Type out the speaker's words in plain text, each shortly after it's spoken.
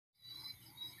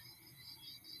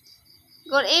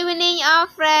Good evening, our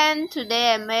friend.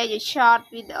 Today I made a short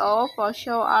video for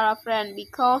show our friend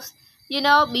because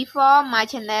before my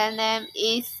channel name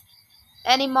is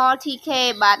Animal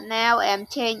TK, but now I'm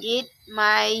change it.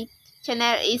 My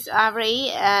channel is Ari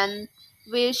and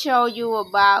will show you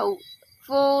about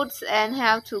foods and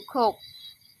how to cook.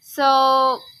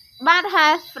 So, but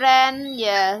have friend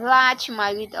like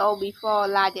my video before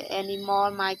like the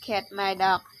animal, my cat, my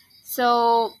dog.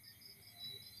 So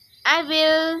I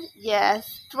will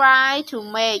try to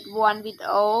make one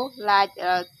video like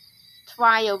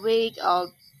try a week or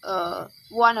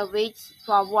one a week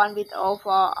for one video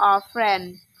for our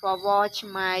friend for watch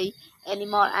my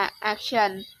animal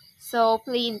action. So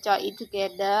please enjoy it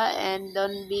together and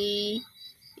don't be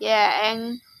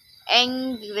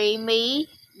angry me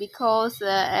because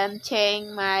I'm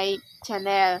changing my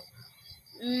channel.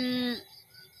 Mm,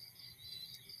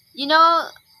 you know,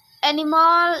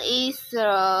 animal is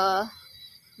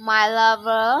my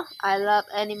lover. I love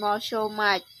animals so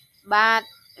much, but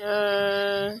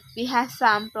we have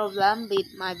some problem with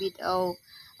my video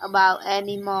about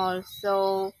animals,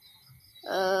 so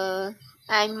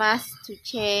I must to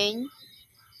change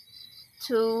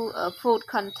to food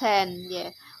content.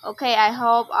 Yeah, okay. I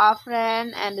hope our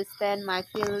friend understand my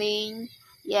feeling.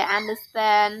 Yeah,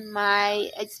 understand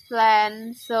my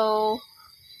explain. So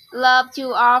love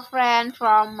to our friend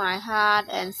from my heart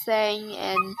and saying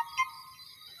and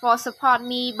for support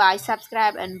me by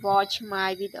subscribe and watch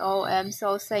my video. I'm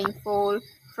so thankful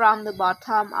from the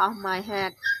bottom of my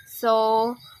heart.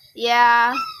 So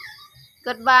yeah,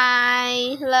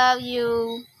 goodbye, love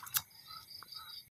you.